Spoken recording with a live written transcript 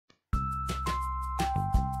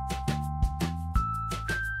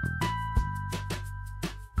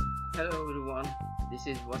Hello everyone, this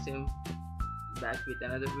is WASIM back with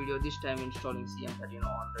another video, this time installing CM13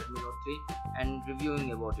 on Redmi Note 3 and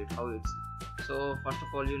reviewing about it, how it's. So first of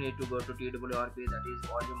all you need to go to TWRP, that is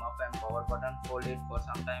volume up and power button, hold it for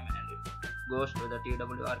some time and it goes to the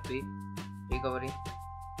TWRP recovery.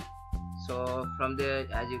 So from there,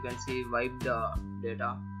 as you can see, wipe the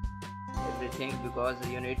data, everything, because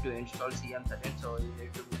you need to install CM13, so you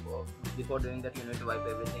need to before doing that you need to wipe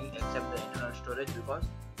everything except the internal storage, because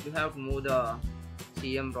you have to move the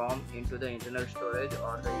CM ROM into the internal storage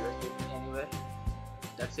or the USB anywhere.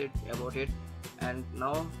 That's it about it. And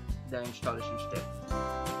now the installation step.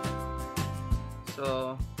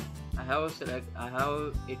 So I have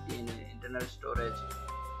it in internal storage,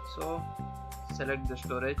 so select the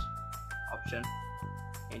storage option,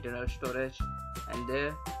 internal storage, and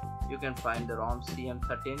there you can find the ROM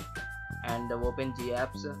CM13 and the open G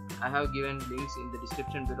apps. I have given links in the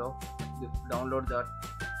description below. You download that,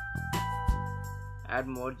 add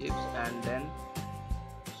more chips, and then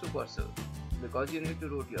super save, because you need to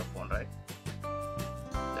root your phone, right?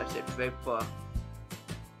 That's it. Wait for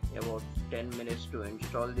about 10 minutes to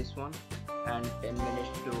install this one and 10 minutes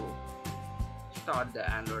to start the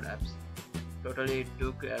Android apps. Totally it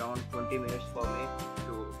took around 20 minutes for me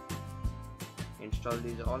to install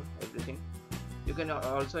everything. You can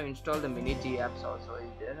also install the mini G apps also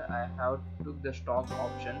is there. I have took the stock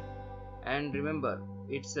option, and remember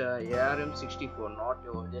it's ARM64, not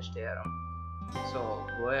your just ARM, so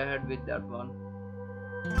go ahead with that one.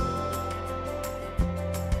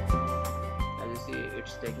 As you see,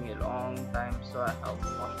 it's taking a long time, so I have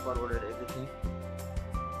fast forwarded everything,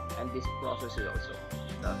 and this process is also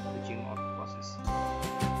the switching on process.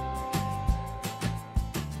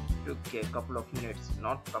 Took a couple of minutes,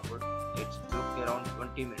 not couple, it took around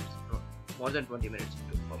 20 minutes, more than 20 minutes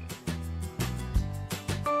it took for me.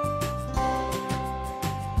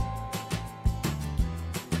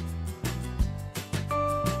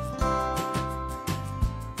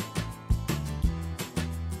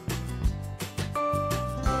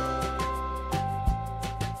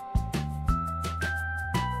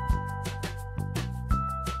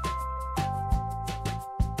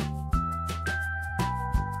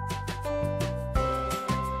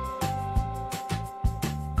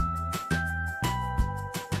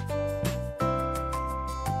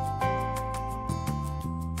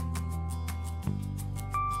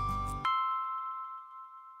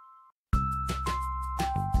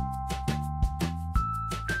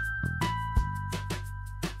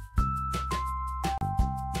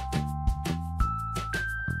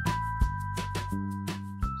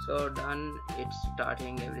 So done, it's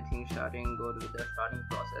starting, everything starting, go to the starting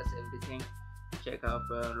process, everything, check up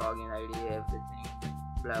login ID, everything,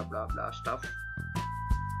 blah blah blah stuff.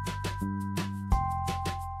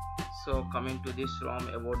 So coming to this ROM,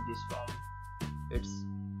 about this ROM, it's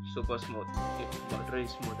super smooth, it's buttery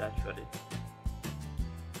smooth actually.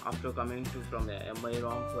 After coming to from a MI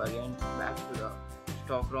ROM to again back to the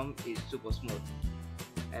stock ROM is super smooth,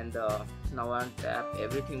 and now on tap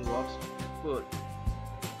everything works good.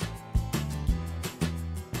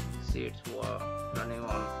 See, it's running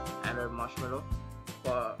on Android Marshmallow.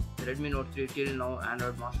 For Redmi Note 3 till now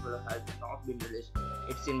Android Marshmallow has not been released.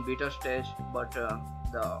 It's in beta stage, but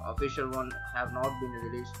the official one have not been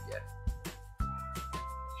released yet.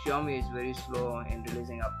 Xiaomi is very slow in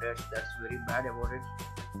releasing updates, that's very bad about it.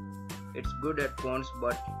 It's good at phones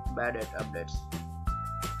but bad at updates.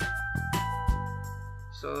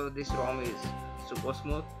 So this ROM is super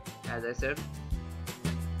smooth, as I said,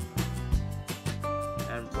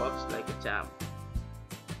 and works like a champ.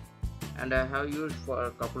 And I have used for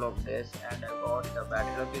a couple of days and I got the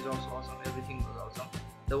battery life is also awesome, everything was awesome.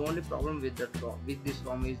 The only problem with this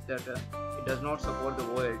ROM is that it does not support the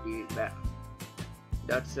OLT ban.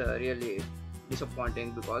 That's really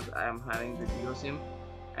disappointing, because I am having the Jio SIM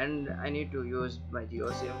and I need to use my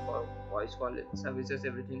Jio SIM for voice call services,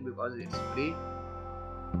 everything, because it's free.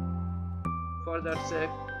 For that sake,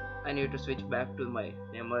 I need to switch back to my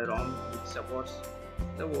MI ROM which supports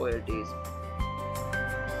the OLTs.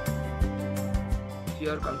 If you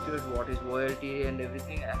are confused what is OLT and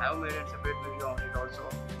everything, I have made a separate video on it also.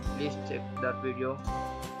 Please check that video.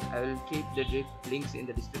 I will keep the links in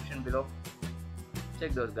the description below.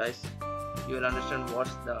 Check those guys. You will understand what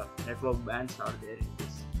the network bands are there in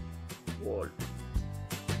this world.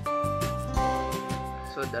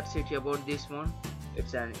 So that's it about this one.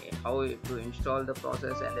 It's how to install the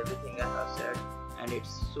process and everything I have said, and it's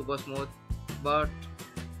super smooth, but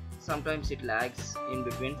sometimes it lags in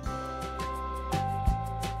between.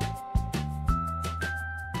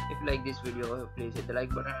 If you like this video, please hit the like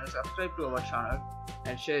button and subscribe to our channel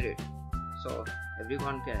and share it so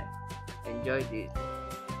everyone can enjoy these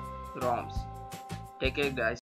ROMs. Take care guys.